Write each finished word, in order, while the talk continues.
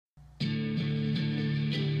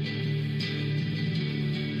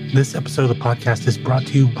This episode of the podcast is brought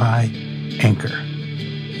to you by Anchor.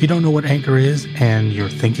 If you don't know what Anchor is and you're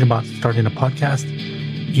thinking about starting a podcast,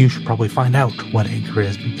 you should probably find out what Anchor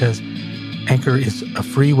is, because Anchor is a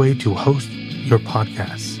free way to host your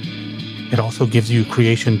podcasts. It also gives you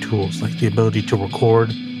creation tools like the ability to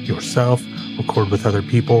record yourself, record with other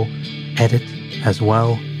people, edit as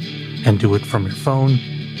well, and do it from your phone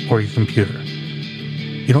or your computer.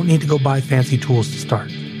 You don't need to go buy fancy tools to start.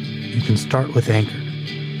 You can start with Anchor.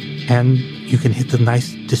 And you can hit the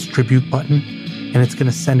nice distribute button, and it's going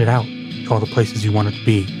to send it out to all the places you want it to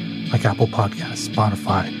be, like Apple Podcasts,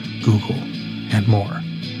 Spotify, Google, and more.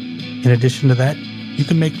 In addition to that, you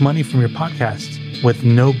can make money from your podcasts with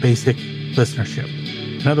no basic listenership.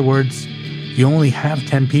 In other words, if you only have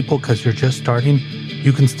 10 people because you're just starting,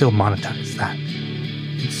 you can still monetize that.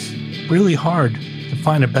 It's really hard to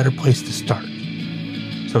find a better place to start.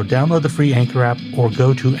 So download the free Anchor app or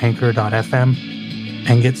go to anchor.fm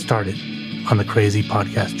and get started on the crazy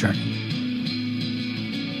podcast journey.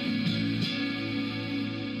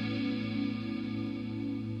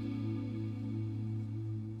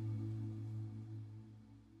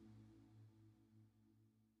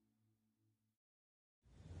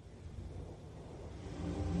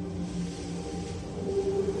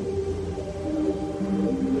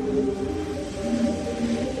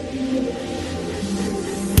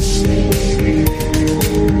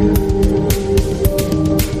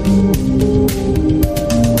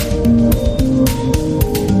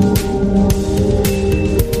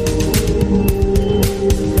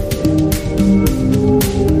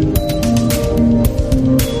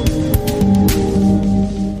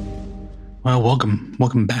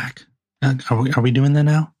 Welcome back. Are we doing that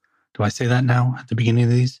now? Do I say that now at the beginning of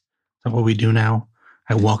these? Is that what we do now?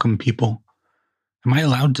 I welcome people. Am I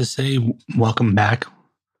allowed to say welcome back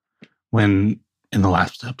when in the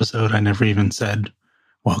last episode I never even said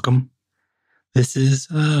welcome? This is,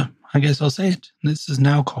 I guess I'll say it. This is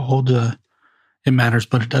now called It Matters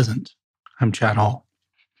But It Doesn't. I'm Chad Hall.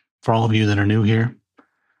 For all of you that are new here,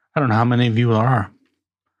 I don't know how many of you are,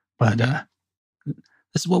 but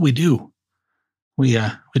this is what we do. We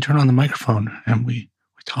turn on the microphone and we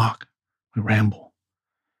talk, we ramble.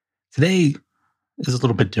 Today is a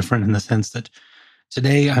little bit different in the sense that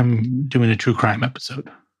today I'm doing a true crime episode.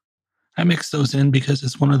 I mix those in because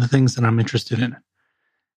it's one of the things that I'm interested in.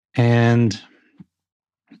 And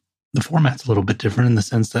the format's a little bit different in the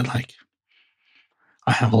sense that, like,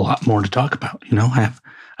 I have a lot more to talk about. You know, I have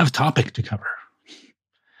a topic to cover.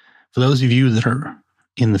 For those of you that are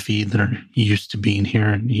in the feed that are used to being here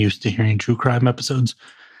and used to hearing true crime episodes,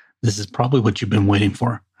 this is probably what you've been waiting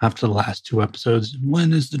for after the last two episodes.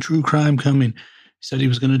 When is the true crime coming? He said he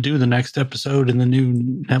was going to do the next episode in the new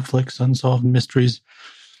Netflix Unsolved Mysteries.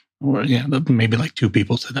 Or yeah, maybe like two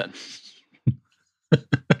people said that.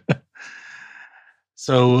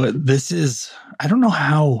 So this is, I don't know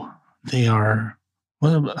how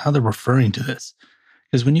how they're referring to this.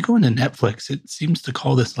 Because when you go into Netflix, it seems to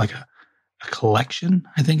call this like a collection,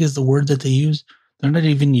 I think is the word that they use. They're not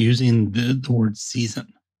even using the word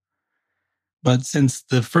season. But since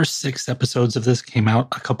the first 6 episodes of this came out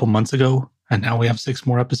a couple months ago, and now we have 6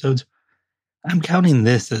 more episodes, I'm counting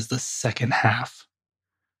this as the second half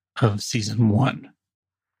of season 1.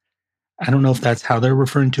 I don't know if that's how they're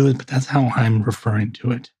referring to it, but that's how I'm referring to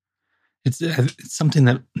it. It's something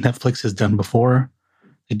that Netflix has done before.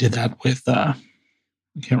 They did that with, I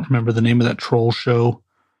can't remember the name of that troll show,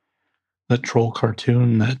 that troll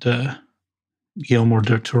cartoon that Guillermo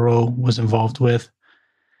del Toro was involved with.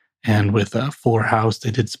 And with Fuller House,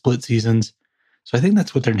 they did split seasons. So I think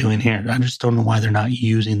that's what they're doing here. I just don't know why they're not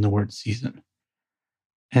using the word season.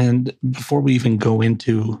 And before we even go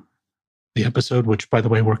into the episode, which, by the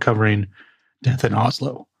way, we're covering Death in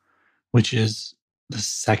Oslo, which is the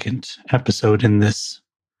second episode in this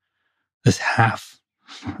half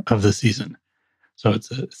of the season. So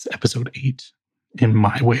it's episode 8 in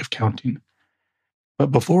my way of counting.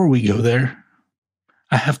 But before we go there,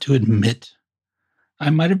 I have to admit I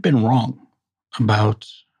might have been wrong about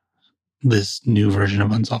this new version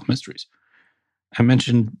of Unsolved Mysteries. I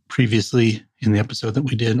mentioned previously in the episode that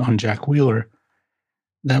we did on Jack Wheeler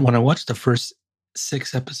that when I watched the first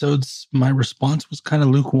 6 episodes, my response was kind of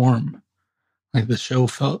lukewarm. Like the show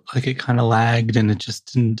felt like it kind of lagged and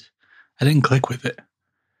I didn't click with it.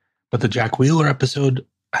 But the Jack Wheeler episode,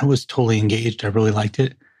 I was totally engaged. I really liked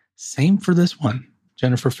it. Same for this one,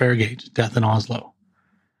 Jennifer Fairgate, Death in Oslo.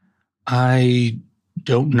 I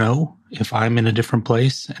don't know if I'm in a different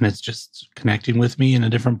place and it's just connecting with me in a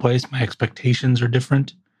different place. My expectations are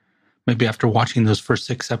different. Maybe after watching those first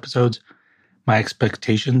 6 episodes, my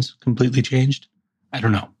expectations completely changed. I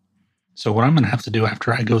don't know. So what I'm going to have to do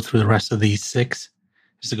after I go through the rest of these 6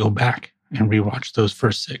 is to go back and rewatch those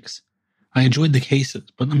first 6. I enjoyed the cases,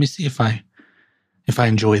 but let me see if I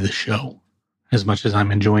enjoy the show as much as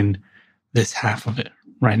I'm enjoying this half of it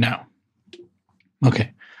right now.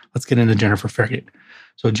 Okay, let's get into Jennifer Fairgate.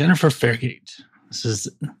 So Jennifer Fairgate, this is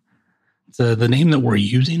the name that we're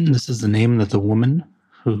using. This is the name that the woman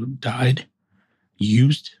who died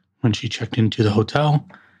used when she checked into the hotel.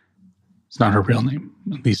 It's not her real name.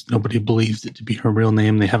 At least nobody believes it to be her real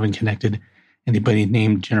name. They haven't connected anybody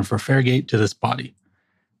named Jennifer Fairgate to this body.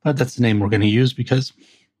 But that's the name we're going to use because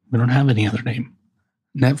we don't have any other name.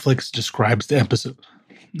 Netflix describes the episode.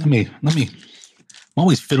 Let me. I'm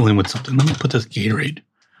always fiddling with something. Let me put this Gatorade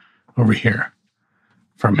over here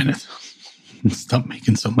for a minute and stop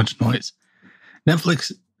making so much noise.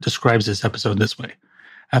 Netflix describes this episode this way.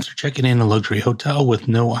 After checking in a luxury hotel with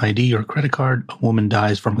no ID or credit card, a woman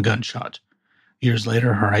dies from a gunshot. Years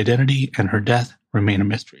later, her identity and her death remain a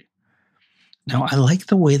mystery. Now, I like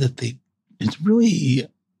the way that it's really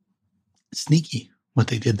sneaky what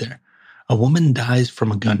they did there. A woman dies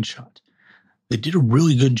from a gunshot. They did a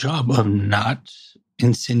really good job of not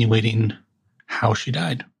insinuating how she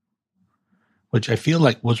died, which I feel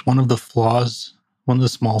like was one of the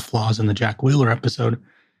small flaws in the Jack Wheeler episode,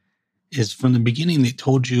 is from the beginning they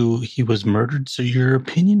told you he was murdered, so your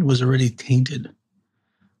opinion was already tainted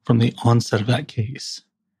from the onset of that case.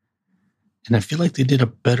 And I feel like they did a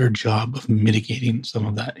better job of mitigating some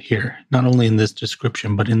of that here, not only in this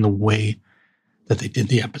description, but in the way that they did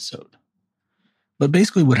the episode. But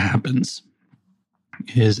basically what happens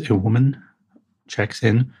is a woman checks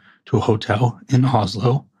in to a hotel in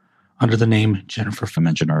Oslo under the name Jennifer. I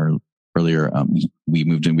mentioned earlier, we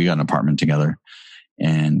moved in, we got an apartment together,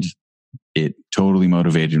 and it totally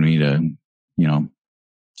motivated me to,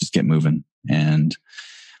 just get moving. And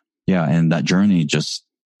and that journey just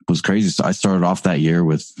was crazy. So I started off that year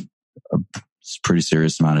with a pretty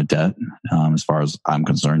serious amount of debt. As far as I'm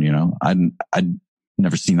concerned, I'd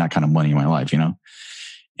never seen that kind of money in my life,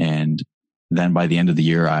 and then by the end of the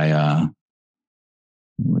year, I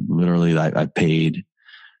paid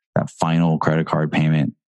that final credit card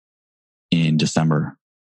payment in December.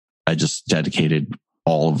 I just dedicated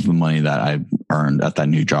all of the money that I earned at that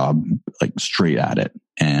new job, like straight at it.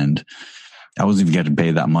 And I wasn't even getting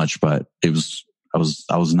paid that much, but I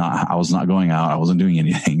was not going out. I wasn't doing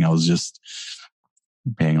anything. I was just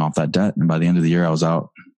paying off that debt. And by the end of the year, I was out.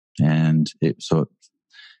 And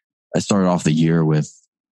I started off the year with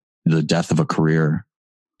the death of a career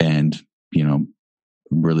and,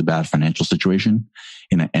 really bad financial situation.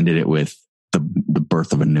 And I ended it with the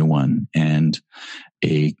birth of a new one and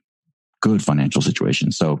a good financial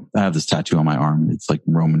situation. So I have this tattoo on my arm. It's like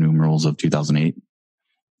Roman numerals of 2008.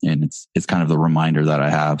 And it's kind of the reminder that I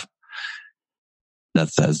have that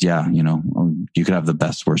says, you could have the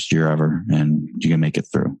best, worst year ever and you can make it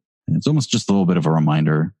through. And it's almost just a little bit of a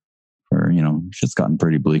reminder for, shit's gotten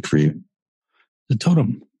pretty bleak for you. The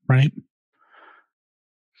totem, right?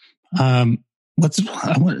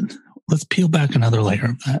 Let's peel back another layer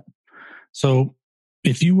of that. So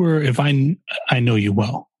if I know you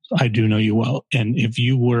well, I do know you well. And if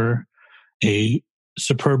you were a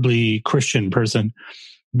superbly Christian person,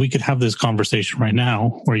 we could have this conversation right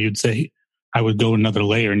now where you'd say, I would go another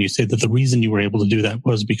layer and you say that the reason you were able to do that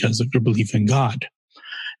was because of your belief in God.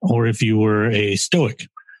 Or if you were a Stoic,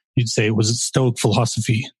 you'd say it was Stoic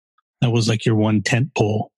philosophy. That was like your one tent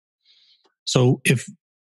pole. So if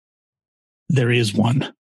there is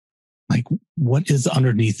one, like what is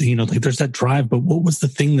underneath, there's that drive, but what was the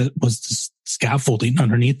thing that was the scaffolding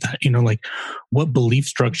underneath that? Like what belief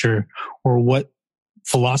structure or what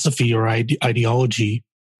philosophy or ideology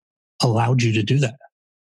allowed you to do that?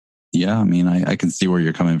 Yeah. I mean, I can see where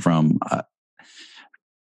you're coming from.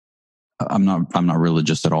 I'm not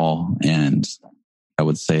religious at all. And I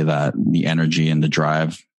would say that the energy and the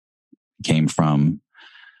drive came from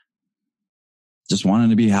just wanting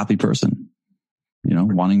to be a happy person,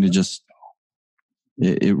 wanting to just,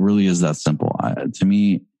 it really is that simple. To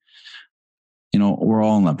me, we're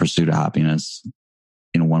all in that pursuit of happiness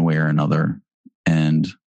in one way or another. And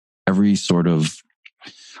every sort of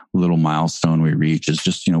little milestone we reach is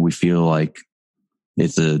just, we feel like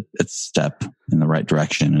it's a step in the right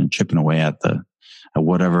direction and chipping away at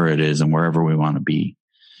whatever it is and wherever we want to be.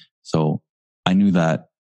 So I knew that,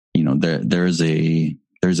 there's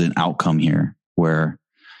an outcome here where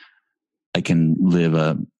I can live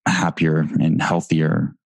a happier and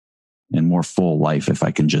healthier and more full life if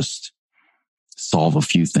I can just solve a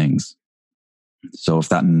few things. So if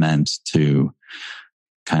that meant to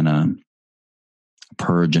kind of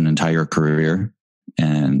purge an entire career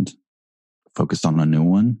and focus on a new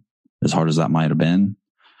one, as hard as that might have been,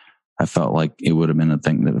 I felt like it would have been a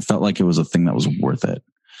thing that it felt like it was a thing that was worth it.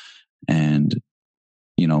 And,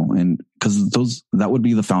 and because that would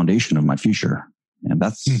be the foundation of my future. And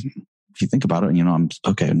that's, if you think about it, I'm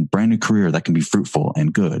okay, a brand new career that can be fruitful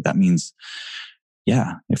and good. That means,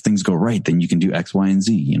 yeah, if things go right, then you can do X, Y, and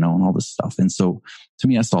Z, and all this stuff. And so to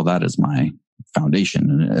me, I saw that as my foundation,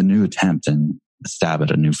 and a new attempt and a stab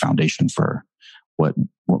at a new foundation for what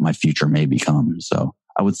my future may become. So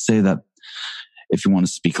I would say that if you want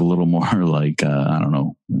to speak a little more like, I don't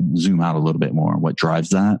know, zoom out a little bit more, what drives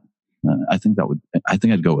that? I think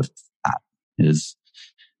I'd go with that is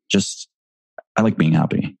just, I like being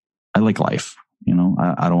happy. I like life,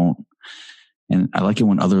 I don't, and I like it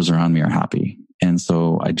when others around me are happy. And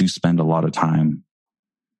so I do spend a lot of time,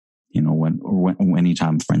 when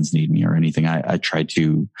anytime friends need me or anything, I try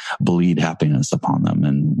to bleed happiness upon them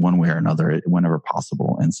in one way or another, whenever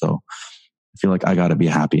possible. And so I feel like I got to be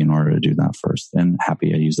happy in order to do that first. And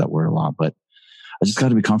happy, I use that word a lot, but I just got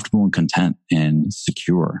to be comfortable and content and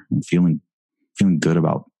secure and feeling good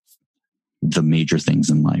about the major things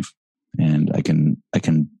in life. And I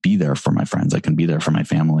can be there for my friends. I can be there for my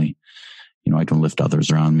family. I can lift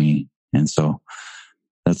others around me. And so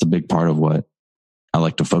that's a big part of what I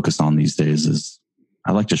like to focus on these days is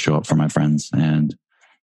I like to show up for my friends. And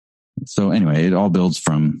so anyway, it all builds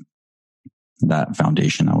from that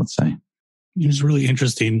foundation, I would say. It was really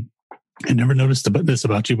interesting. I never noticed this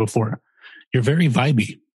about you before. You're very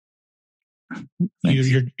vibey.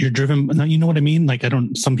 You're driven. You know what I mean? Like,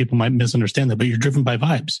 some people might misunderstand that, but you're driven by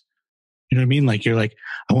vibes. You know what I mean? Like, you're like,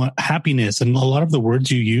 I want happiness. And a lot of the words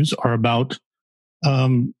you use are about,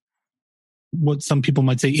 what some people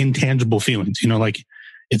might say intangible feelings, like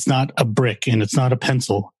it's not a brick and it's not a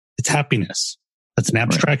pencil. It's happiness. That's an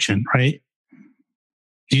abstraction, right?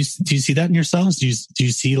 Do you see that in yourselves? Do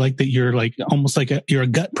you see like that you're like almost like you're a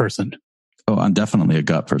gut person? Oh, I'm definitely a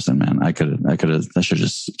gut person, man. I should have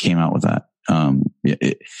just came out with that.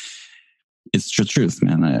 It's the truth,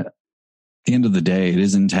 man. At the end of the day, it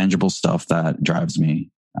is intangible stuff that drives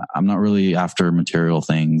me. I'm not really after material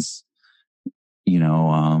things.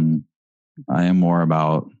 I am more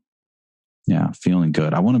about, feeling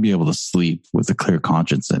good. I want to be able to sleep with a clear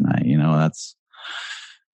conscience at night.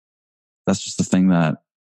 That's just the thing that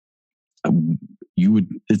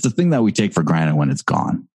it's the thing that we take for granted when it's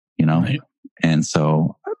gone, Right. And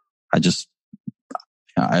so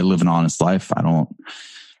I live an honest life. I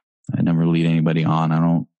never lead anybody on. I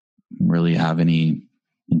don't really have any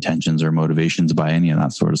intentions or motivations by any of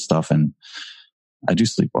that sort of stuff. And I do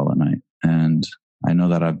sleep well at night. And I know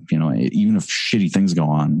that even if shitty things go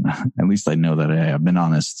on, at least I know that, hey, I've been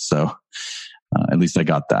honest. So at least I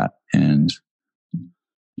got that. And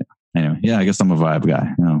anyway, I guess I'm a vibe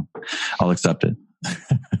guy. I'll accept it.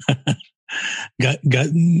 Gut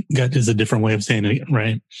is a different way of saying it,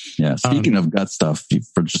 right? Yeah. Speaking of gut stuff,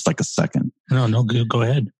 for just like a second. No, go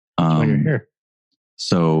ahead. While you're here.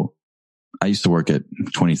 So I used to work at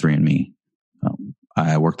 23andMe.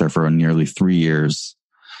 I worked there for nearly 3 years.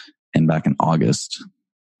 And back in August,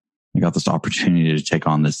 I got this opportunity to take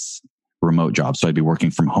on this remote job. So I'd be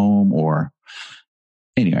working from home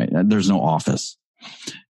anyway, there's no office.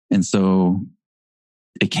 And so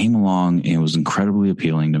it came along and it was incredibly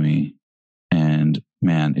appealing to me. And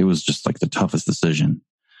man, it was just like the toughest decision.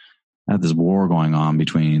 I had this war going on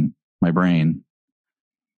between my brain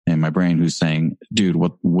who's saying, dude,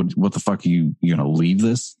 what the fuck are you going to leave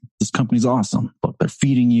this? This company's awesome. Look, they're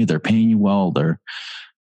feeding you. They're paying you well. They're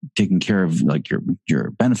taking care of like your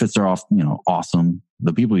benefits are awesome.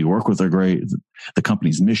 The people you work with are great. The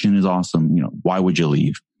company's mission is awesome. Why would you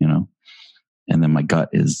leave? And then my gut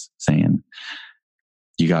is saying,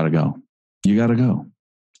 you gotta go.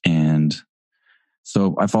 And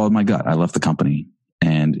so I followed my gut. I left the company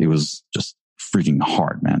and it was just freaking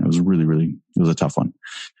hard, man. It was really, really, it was a tough one.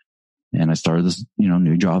 And I started this,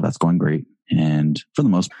 new job that's going great. And for the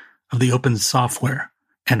most of the open software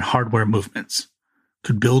and hardware movements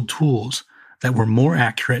could build tools that were more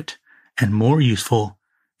accurate and more useful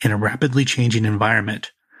in a rapidly changing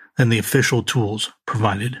environment than the official tools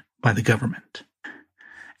provided by the government.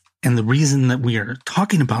 And the reason that we are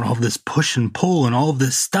talking about all this push and pull and all of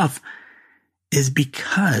this stuff is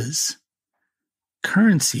because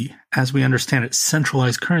currency, as we understand it,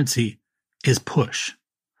 centralized currency, is push.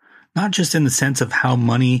 Not just in the sense of how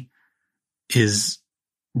money is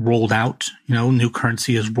rolled out, new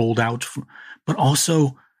currency is rolled out, but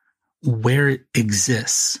also where it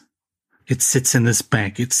exists. It sits in this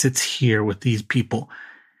bank. It sits here with these people.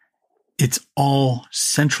 It's all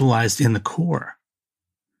centralized in the core.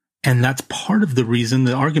 And that's part of the reason,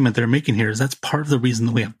 the argument they're making here is that's part of the reason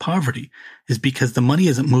that we have poverty, is because the money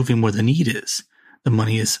isn't moving where the need is. The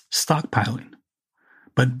money is stockpiling.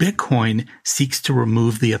 But Bitcoin seeks to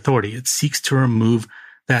remove the authority. It seeks to remove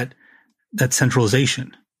that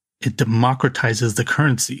centralization. It democratizes the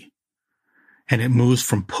currency. And it moves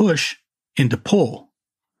from push into pull.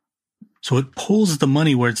 So it pulls the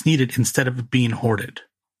money where it's needed instead of it being hoarded.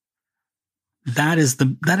 That is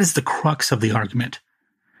the crux of the argument.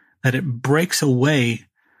 That it breaks away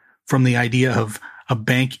from the idea of a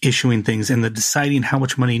bank issuing things and the deciding how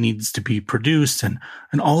much money needs to be produced and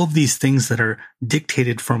all of these things that are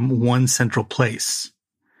dictated from one central place.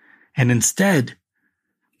 And instead,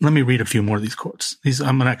 let me read a few more of these quotes.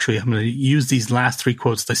 I'm going to use these last three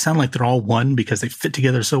quotes. They sound like they're all one because they fit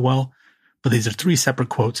together so well, but these are three separate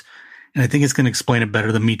quotes. And I think it's going to explain it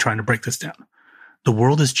better than me trying to break this down. The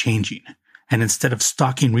world is changing. And instead of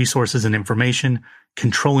stocking resources and information,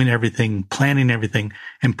 controlling everything, planning everything,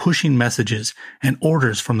 and pushing messages and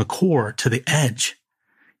orders from the core to the edge,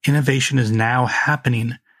 innovation is now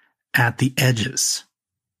happening at the edges.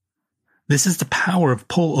 This is the power of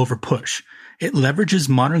pull over push. It leverages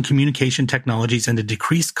modern communication technologies and the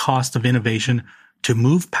decreased cost of innovation to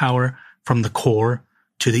move power from the core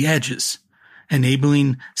to the edges,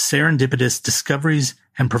 enabling serendipitous discoveries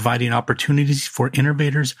and providing opportunities for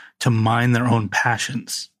innovators to mine their own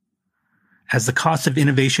passions. As the cost of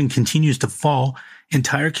innovation continues to fall,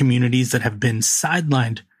 entire communities that have been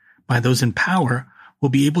sidelined by those in power will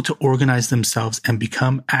be able to organize themselves and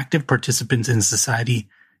become active participants in society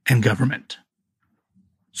and government.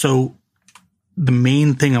 So the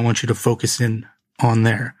main thing I want you to focus in on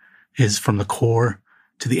there is from the core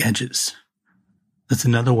to the edges. That's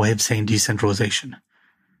another way of saying decentralization.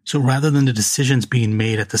 So rather than the decisions being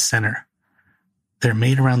made at the center, they're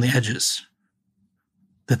made around the edges.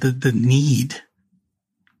 That the need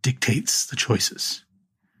dictates the choices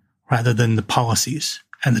rather than the policies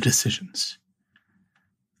and the decisions.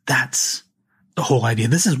 That's the whole idea.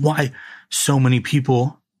 This is why so many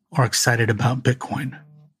people are excited about Bitcoin,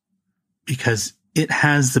 because it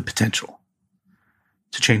has the potential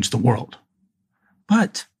to change the world.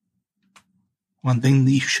 But one thing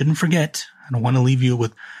that you shouldn't forget, I don't want to leave you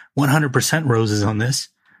with 100% roses on this.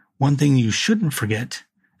 One thing you shouldn't forget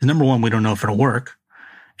is, number one, we don't know if it'll work.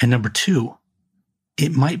 And number two,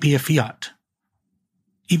 it might be a fiat.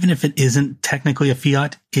 Even if it isn't technically a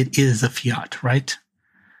fiat, it is a fiat, right?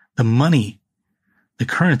 The money, the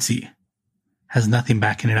currency, has nothing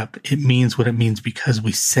backing it up. It means what it means because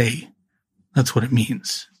we say that's what it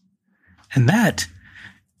means. And that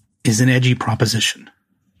is an edgy proposition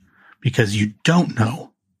because you don't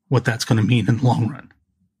know what that's going to mean in the long run.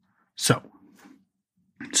 So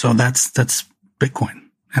that's Bitcoin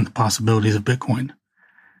and the possibilities of Bitcoin.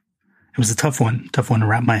 It was a tough one to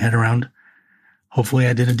wrap my head around. Hopefully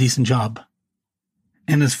I did a decent job.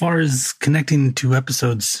 And as far as connecting to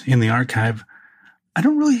episodes in the archive,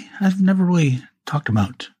 I've never really talked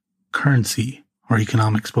about currency or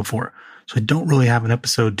economics before. So I don't really have an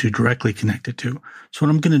episode to directly connect it to. So what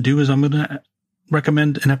I'm going to do is I'm going to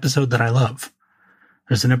recommend an episode that I love.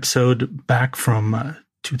 There's an episode back from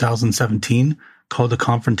 2017 called The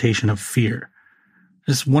Confrontation of Fear.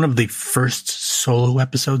 It's one of the first solo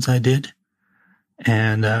episodes I did.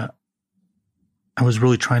 And I was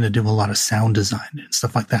really trying to do a lot of sound design and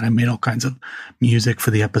stuff like that. I made all kinds of music for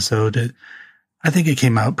the episode. I think it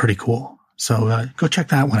came out pretty cool. So go check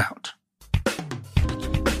that one out.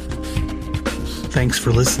 Thanks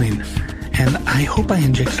for listening. And I hope I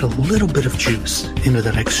injected a little bit of juice into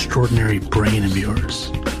that extraordinary brain of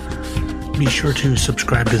yours. Be sure to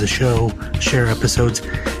subscribe to the show, share episodes,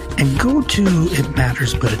 and go to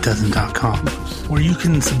itmattersbutitdoesn't.com where you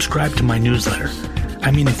can subscribe to my newsletter.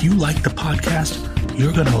 I mean, if you like the podcast,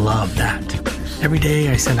 you're going to love that. Every day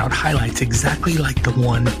I send out highlights exactly like the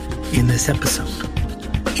one in this episode.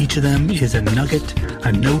 Each of them is a nugget,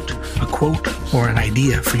 a note, a quote, or an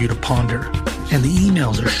idea for you to ponder. And the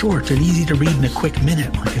emails are short and easy to read in a quick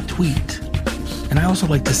minute, like a tweet. And I also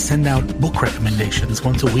like to send out book recommendations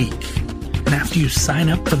once a week. And after you sign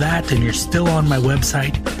up for that and you're still on my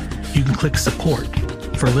website, you can click support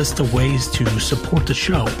for a list of ways to support the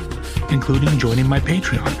show, including joining my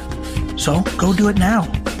Patreon. So go do it now.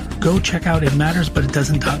 Go check out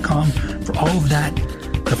itmattersbutitdoesn't.com for all of that,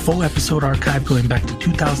 the full episode archive going back to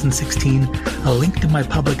 2016, a link to my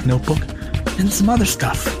public notebook, and some other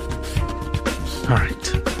stuff. All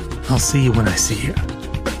right, I'll see you when I see you.